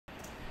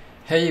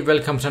Hey,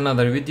 welcome to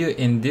another video.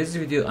 In this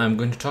video I'm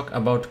going to talk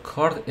about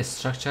cart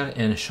structure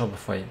in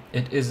Shopify.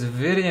 It is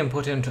very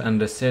important to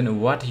understand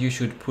what you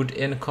should put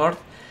in cart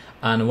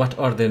and what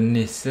are the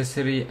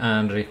necessary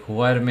and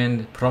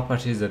requirement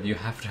properties that you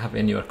have to have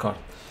in your cart.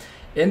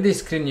 In the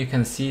screen you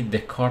can see the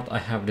cart I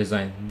have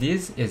designed.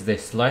 This is the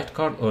slide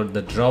cart or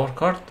the drawer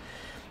cart,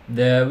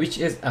 which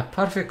is a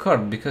perfect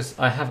cart because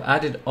I have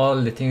added all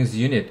the things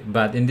you need.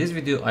 But in this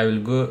video I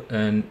will go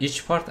in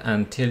each part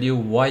and tell you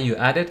why you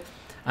added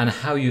and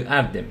how you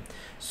add them.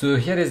 So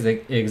here is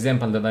the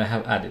example that I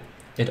have added.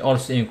 It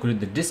also includes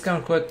the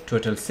discount code,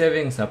 total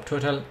savings,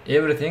 subtotal,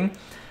 everything.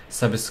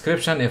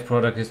 Subscription, if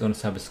product is on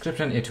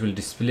subscription, it will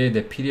display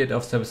the period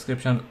of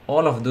subscription.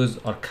 All of those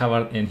are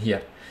covered in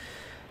here.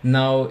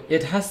 Now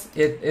it has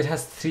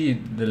three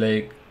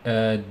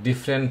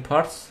different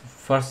parts.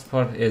 First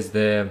part is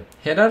the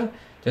header,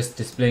 just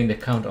displaying the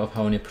count of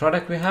how many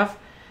product we have.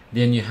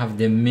 Then you have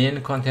the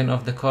main content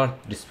of the cart,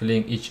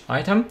 displaying each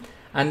item,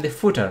 and the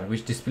footer,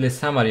 which displays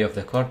summary of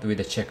the cart with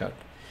the checkout.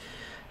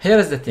 Here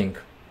is the thing.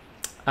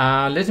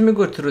 Let me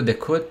go through the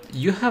code.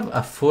 You have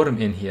a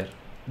form in here.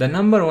 The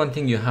number one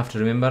thing you have to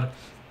remember,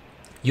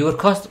 your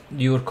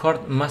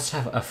cart must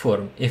have a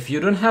form. If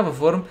you don't have a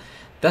form,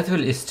 that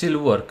will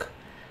still work.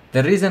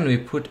 The reason we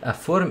put a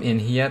form in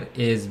here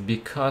is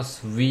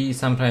because we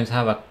sometimes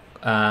have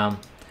a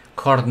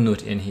cart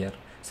note in here.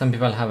 Some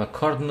people have a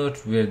cart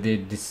note where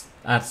they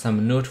add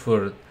some note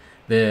for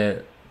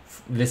the,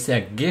 let's say,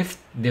 a gift.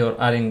 They are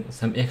adding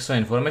some extra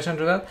information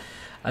to that,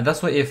 and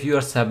that's why if you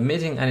are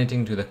submitting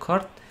anything to the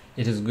cart,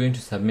 it is going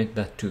to submit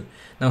that too.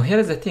 Now here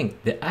is the thing,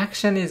 the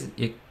action is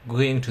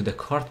going to the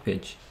cart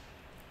page.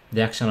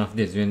 The action of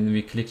this, when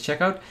we click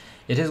checkout,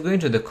 it is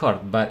going to the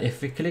cart, but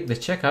if we click the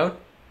checkout,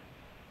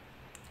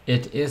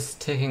 it is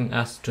taking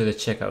us to the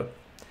checkout.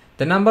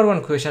 The number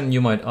one question you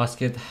might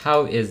ask is,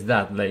 how is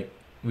that? Like,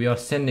 we are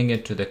sending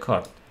it to the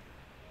cart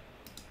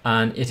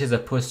and it is a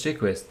post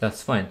request,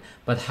 that's fine,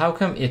 but how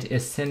come it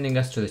is sending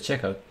us to the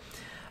checkout?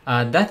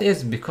 That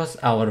is because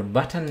our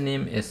button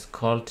name is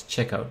called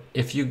checkout.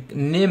 If you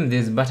name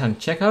this button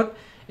checkout,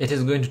 it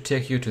is going to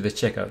take you to the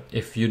checkout.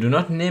 If you do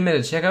not name it a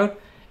checkout,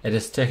 it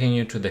is taking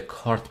you to the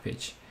cart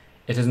page.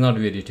 It is not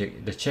where you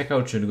take the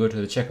checkout, should go to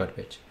the checkout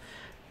page.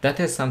 That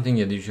is something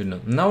that you should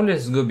know. Now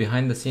let's go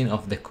behind the scene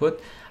of the code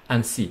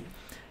and see.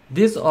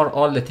 These are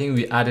all the things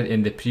we added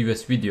in the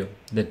previous video,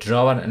 the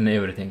drawer and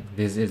everything.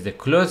 This is the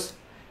close.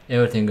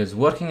 Everything is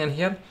working in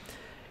here.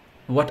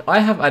 What I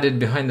have added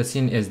behind the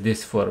scene is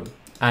this form,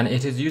 and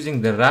it is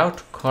using the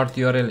route cart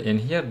URL in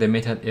here, the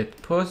method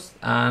it posts,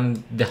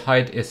 and the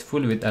height is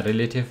full with a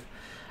relative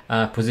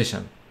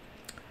position.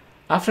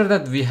 After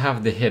that we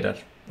have the header.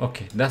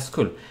 Okay, that's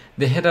cool.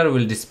 The header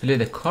will display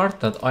the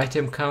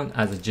cart.item count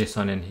as a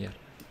JSON in here.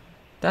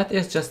 That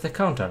is just the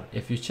counter.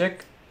 If you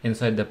check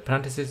inside the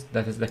parentheses,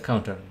 that is the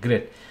counter.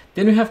 Great.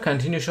 Then we have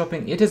continue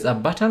shopping. It is a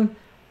button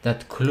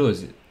that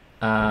closes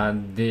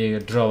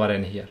the drawer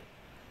in here.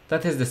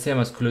 That is the same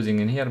as closing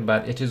in here,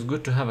 but it is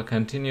good to have a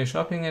continue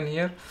shopping in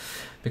here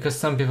because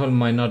some people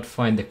might not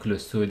find the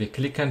close. So they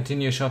click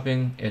continue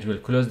shopping, it will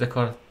close the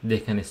cart, they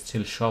can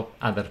still shop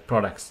other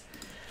products,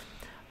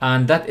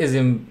 and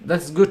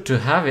that's good to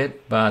have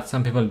it, but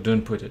some people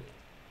don't put it.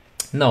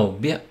 Now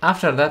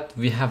after that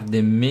we have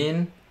the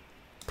main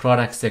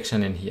product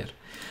section in here.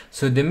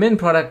 So the main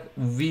product,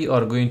 we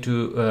are going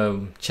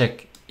to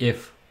check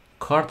if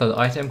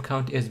cart.item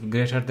count is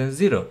greater than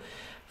 0.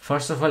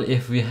 First of all,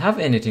 if we have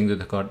anything to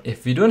the cart.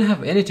 If we don't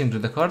have anything to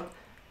the cart,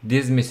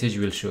 this message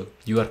will show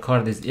your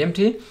cart is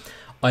empty.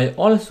 I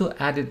also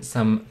added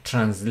some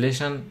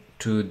translation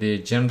to the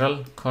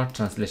general cart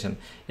translation.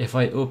 If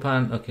I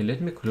open, okay,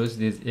 let me close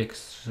this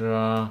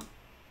extra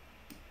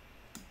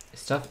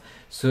stuff.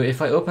 So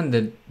if I open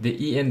the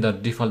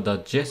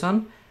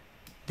en.default.json,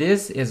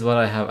 this is what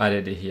I have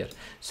added here.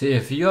 So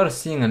if you are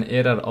seeing an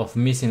error of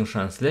missing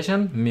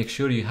translation, make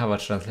sure you have a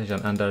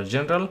translation under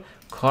general,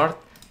 cart,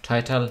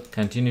 title,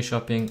 continue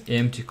shopping,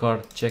 empty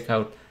cart,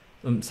 checkout,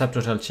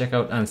 subtotal,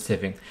 checkout, and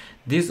saving.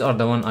 These are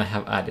the one I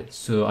have added.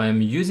 So I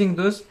am using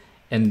those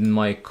in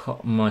my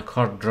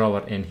cart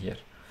drawer in here.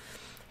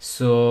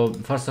 So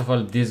first of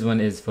all, this one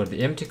is for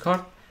the empty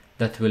cart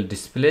that will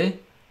display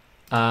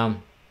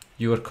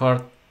your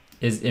cart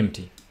is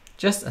empty.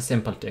 Just a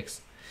simple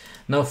text.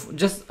 Now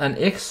just an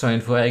extra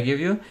info I give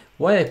you,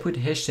 why I put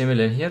HTML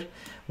in here.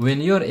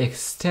 When you're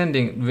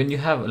extending, when you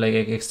have like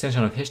an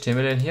extension of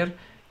HTML in here,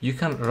 you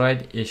can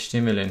write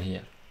HTML in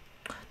here.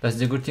 That's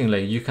the good thing.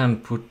 Like, you can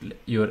put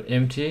your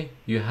empty,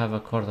 you have a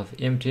cart of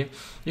empty,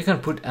 you can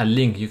put a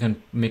link, you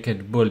can make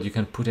it bold, you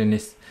can put in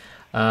this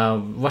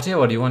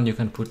whatever you want, you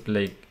can put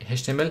like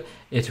HTML.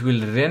 It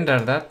will render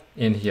that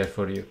in here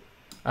for you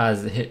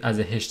as a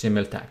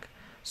HTML tag,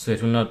 so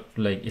it will not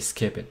like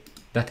escape it.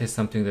 That is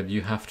something that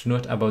you have to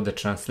note about the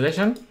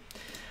translation.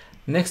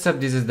 Next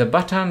up, this is the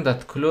button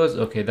that close.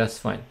 Okay, that's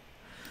fine.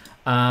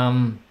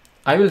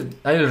 I will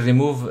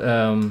remove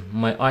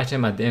my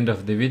item at the end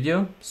of the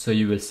video, so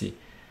you will see.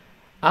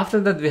 After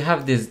that we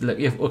have this, like,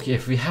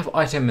 if we have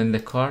item in the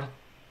cart,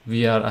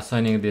 we are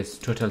assigning this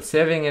total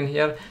saving in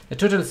here. The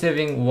total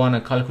saving want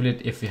to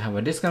calculate if we have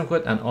a discount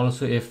code and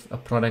also if a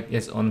product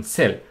is on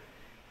sale.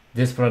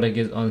 This product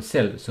is on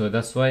sale, so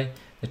that's why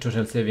the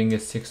total saving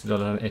is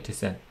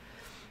 $6.80.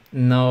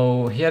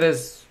 Now here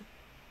is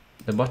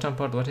the bottom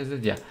part. What is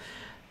it? Yeah,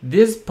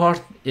 this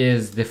part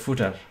is the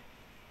footer,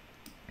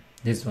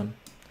 this one,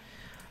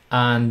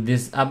 and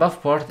this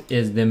above part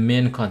is the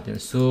main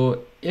content.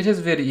 So it is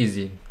very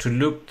easy to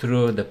look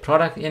through the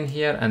product in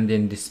here and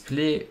then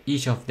display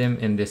each of them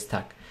in this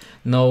tag.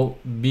 Now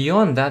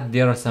beyond that,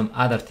 there are some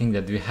other things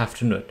that we have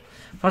to note.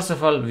 First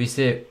of all, we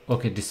say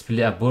okay,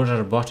 display a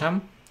border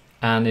bottom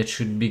and it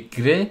should be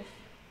gray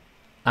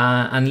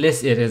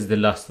unless it is the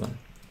last one.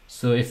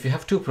 So if you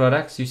have two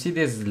products, you see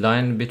this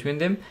line between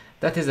them,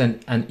 that is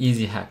an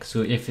easy hack.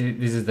 So if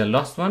this is the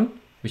last one,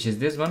 which is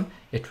this one,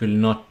 it will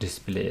not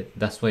display it.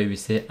 That's why we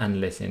say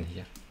unless in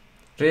here.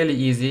 Really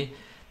easy.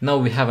 Now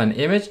we have an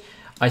image.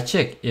 I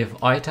check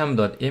if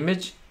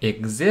item.image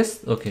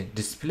exists. Okay,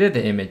 display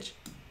the image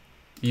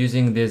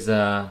using this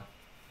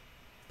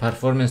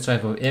performance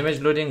type of image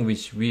loading,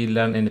 which we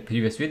learned in the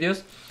previous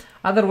videos.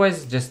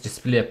 Otherwise, just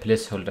display a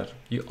placeholder.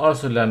 You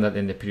also learned that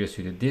in the previous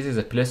video. This is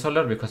a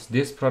placeholder because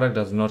this product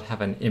does not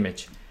have an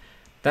image.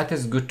 That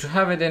is good to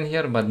have it in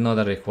here, but not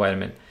a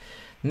requirement.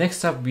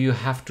 Next up, you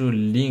have to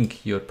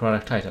link your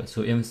product title.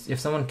 So if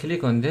someone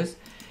click on this,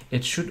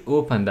 it should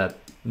open that.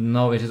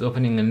 Now it is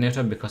opening a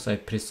network because I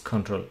pressed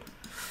Control.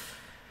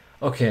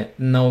 Okay,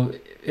 now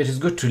it is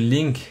good to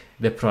link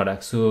the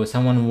product. So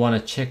someone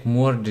want to check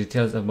more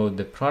details about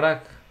the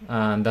product,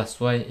 and that's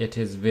why it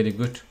is very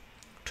good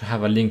to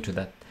have a link to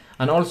that.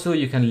 And also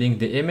you can link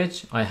the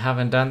image. I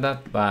haven't done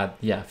that, but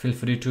yeah, feel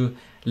free to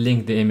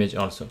link the image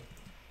also.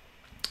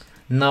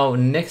 Now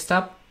next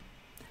up,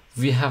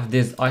 we have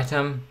this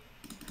item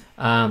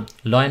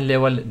line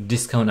level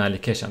discount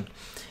allocation.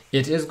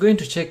 It is going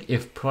to check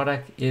if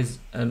product is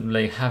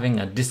like having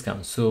a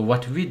discount. So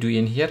what we do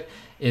in here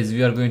is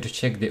we are going to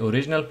check the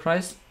original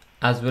price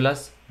as well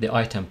as the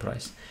item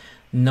price.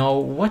 Now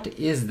what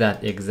is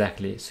that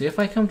exactly? So if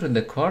I come to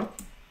the cart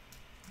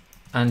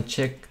and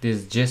check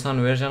this JSON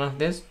version of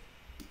this,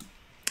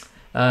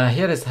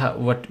 here is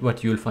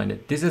what you will find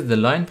it. This is the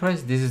line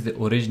price, this is the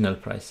original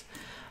price.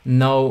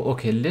 Now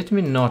okay, let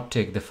me not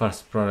take the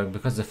first product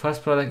because the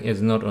first product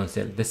is not on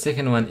sale, the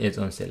second one is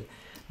on sale.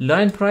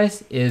 Line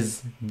price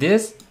is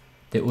this,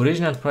 the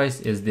original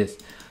price is this.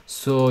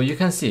 So you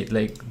can see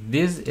like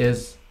this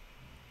is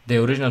the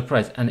original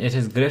price and it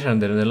is greater than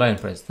the line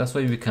price. That's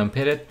why we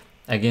compare it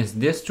against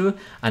these two,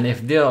 and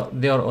if they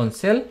are on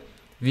sale,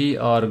 we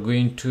are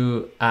going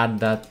to add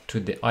that to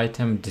the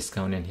item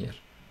discount in here.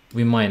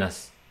 We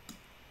minus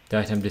the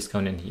item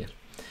discount in here,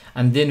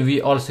 and then we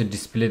also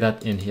display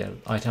that in here,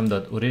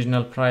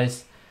 item.original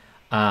price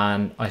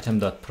and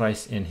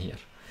item.price in here.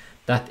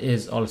 That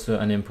is also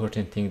an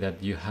important thing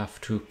that you have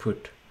to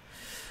put.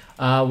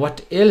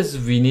 What else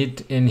we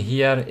need in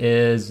here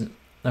is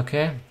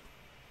okay,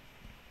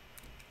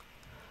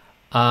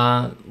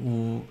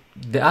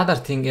 the other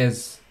thing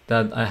is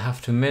that I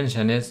have to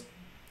mention is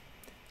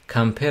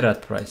compare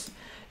at price.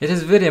 It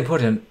is very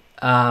important.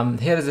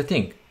 Here is the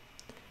thing,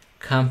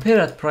 compare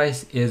at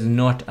price is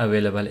not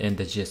available in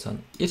the JSON.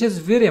 It is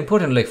very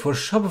important, like for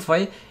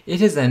Shopify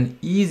it is an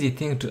easy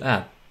thing to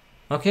add.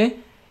 Okay,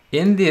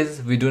 in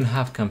this we don't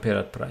have compare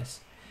at price.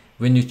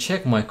 When you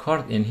check my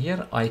cart in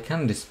here, I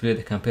can display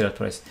the compare at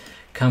price.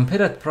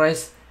 Compare at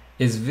price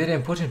is very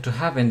important to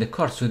have in the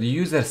cart so the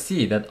user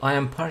see that I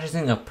am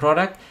purchasing a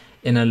product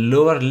in a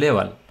lower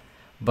level,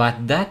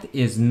 but that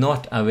is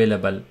not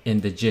available in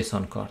the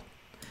JSON cart.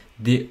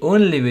 The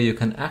only way you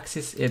can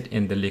access it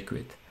in the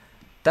liquid.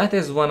 That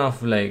is one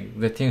of like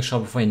the things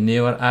Shopify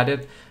never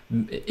added.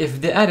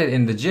 If they added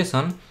in the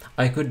JSON,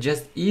 I could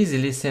just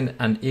easily send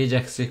an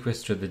AJAX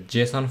request to the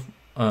JSON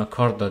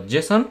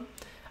cart.json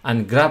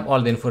and grab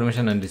all the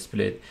information and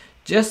display it.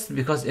 Just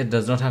because it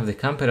does not have the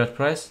compare at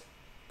price,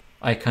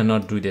 I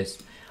cannot do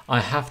this.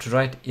 I have to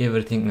write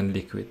everything in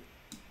liquid.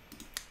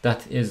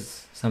 That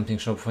is something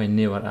Shopify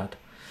never add.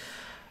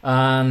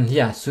 And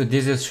yeah, so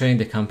this is showing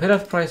the compare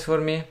at price for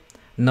me.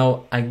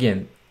 Now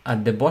again,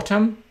 at the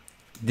bottom,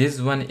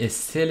 this one is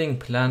selling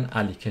plan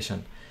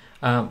allocation.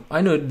 I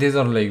know these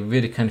are like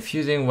very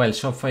confusing, while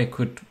Shopify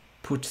could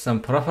put some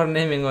proper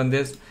naming on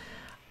this.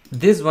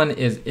 This one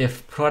is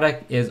if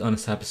product is on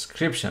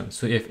subscription.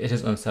 So if it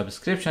is on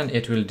subscription,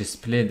 it will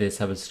display the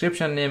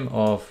subscription name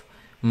of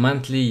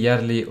monthly,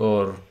 yearly,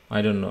 or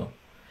I don't know,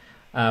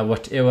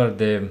 whatever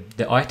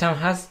the item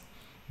has.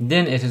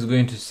 Then it is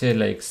going to say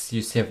like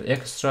you save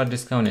extra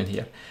discount in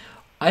here.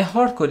 I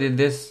hard coded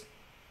this.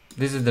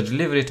 This is the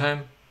delivery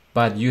time,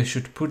 but you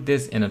should put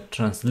this in a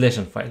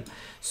translation file.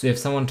 So if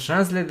someone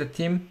translate the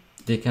theme,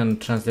 they can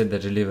translate the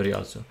delivery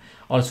also.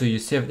 Also, you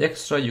saved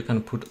extra, you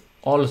can put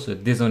also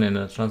this one in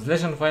a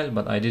translation file,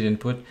 but I didn't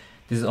put.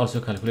 This is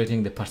also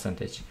calculating the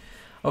percentage.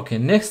 Okay,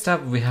 next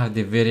up we have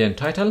the variant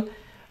title.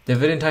 The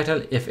variant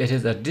title, if it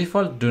is a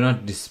default, do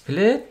not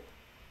display it,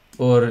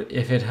 or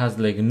if it has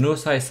like no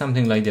size,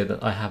 something like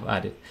that I have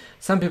added.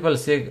 Some people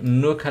say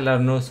no color,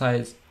 no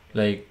size,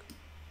 like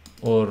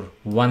or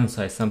one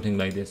size, something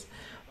like this.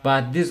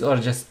 But these are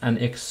just an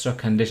extra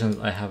conditions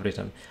I have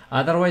written.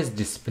 Otherwise,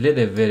 display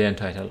the variant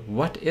title.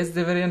 What is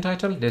the variant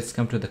title? Let's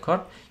come to the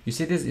cart. You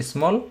see this is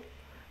small.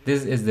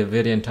 This is the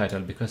variant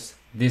title because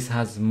this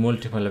has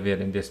multiple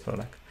variants in this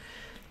product.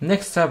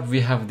 Next up,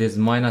 we have this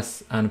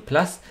minus and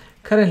plus.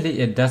 Currently,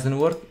 it doesn't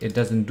work. It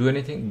doesn't do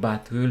anything,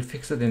 but we will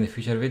fix it in the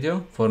future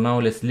video. For now,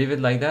 let's leave it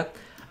like that.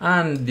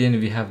 And then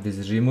we have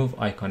this remove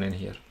icon in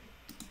here,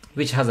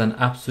 which has an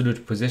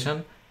absolute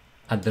position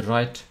at the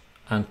right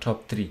and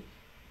top 3.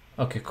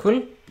 Okay,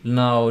 cool.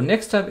 Now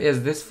next up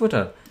is this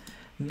footer.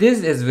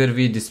 This is where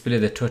we display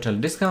the total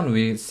discount.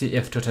 We see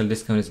if total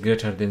discount is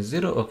greater than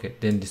 0. Okay,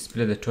 then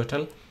display the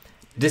total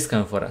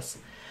discount for us.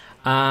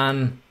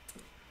 And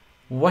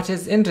what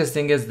is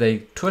interesting is the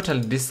total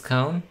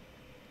discount.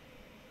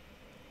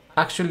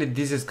 Actually,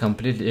 this is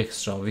completely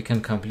extra. We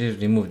can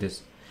completely remove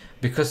this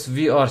because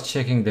we are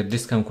checking the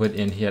discount code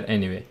in here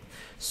anyway.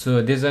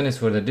 So this one is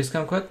for the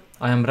discount code.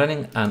 I am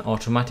running an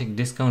automatic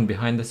discount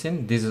behind the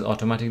scene. This is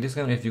automatic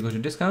discount. If you go to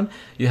discount,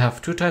 you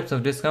have 2 types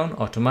of discount,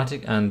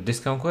 automatic and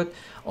discount code.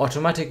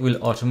 Automatic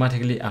will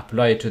automatically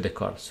apply to the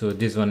cart. So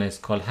this one is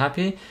called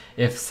happy.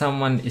 If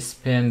someone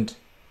spend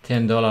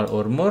 $10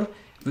 or more,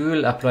 we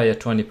will apply a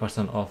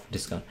 20% off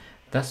discount.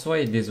 That's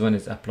why this one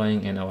is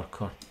applying in our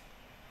cart.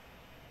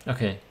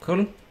 Okay,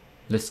 cool.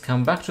 Let's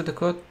come back to the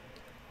code.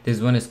 This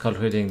one is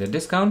calculating the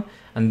discount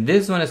and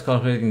this one is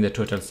calculating the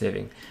total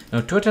saving.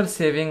 Now total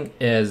saving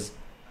is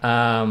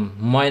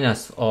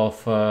minus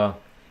of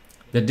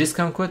the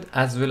discount code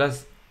as well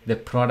as the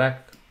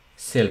product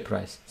sale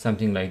price,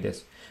 something like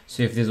this.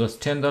 So if this was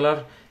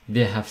 $10,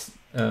 they have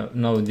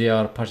now they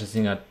are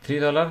purchasing at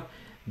 $3,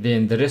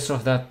 then the rest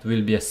of that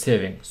will be a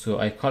saving. So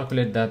I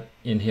calculate that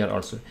in here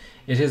also.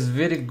 It is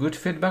very good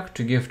feedback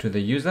to give to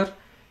the user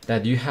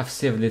that you have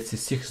saved, let's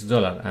say,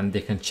 $6 and they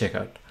can check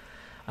out.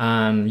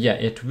 And yeah,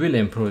 it will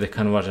improve the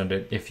conversion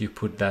rate if you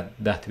put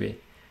that way.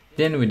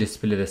 Then we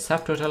display the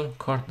subtotal,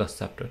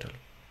 cart.subtotal.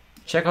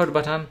 Checkout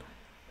button.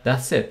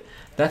 That's it.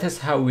 That is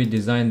how we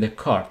design the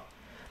cart,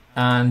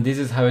 and this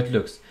is how it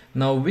looks.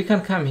 Now we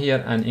can come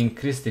here and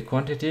increase the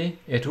quantity.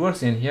 It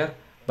works in here,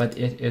 but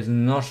it is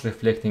not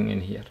reflecting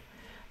in here.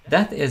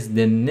 That is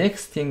the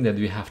next thing that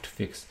we have to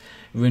fix.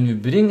 When we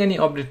bring any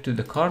object to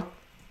the cart,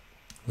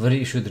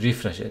 you should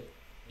refresh it.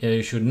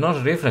 You should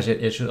not refresh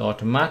it. It should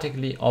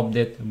automatically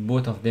update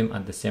both of them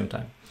at the same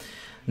time.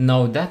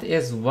 Now that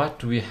is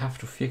what we have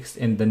to fix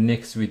in the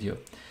next video.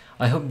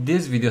 I hope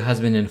this video has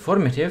been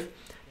informative.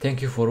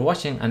 Thank you for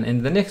watching, and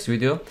in the next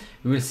video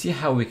we will see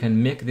how we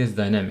can make this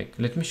dynamic.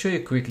 Let me show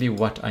you quickly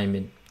what I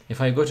mean.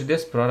 If I go to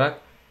this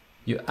product,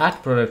 you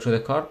add product to the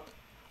cart.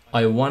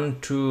 I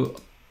want to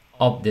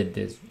update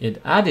this.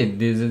 It added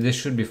this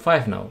should be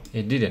 5 now.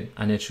 It didn't,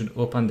 and it should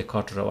open the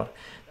cart drawer.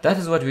 That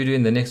is what we do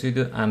in the next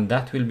video, and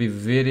that will be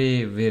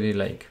very, very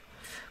like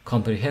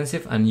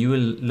comprehensive, and you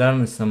will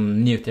learn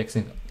some new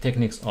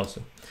techniques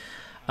also.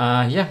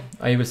 Yeah,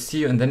 I will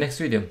see you in the next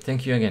video.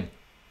 Thank you again.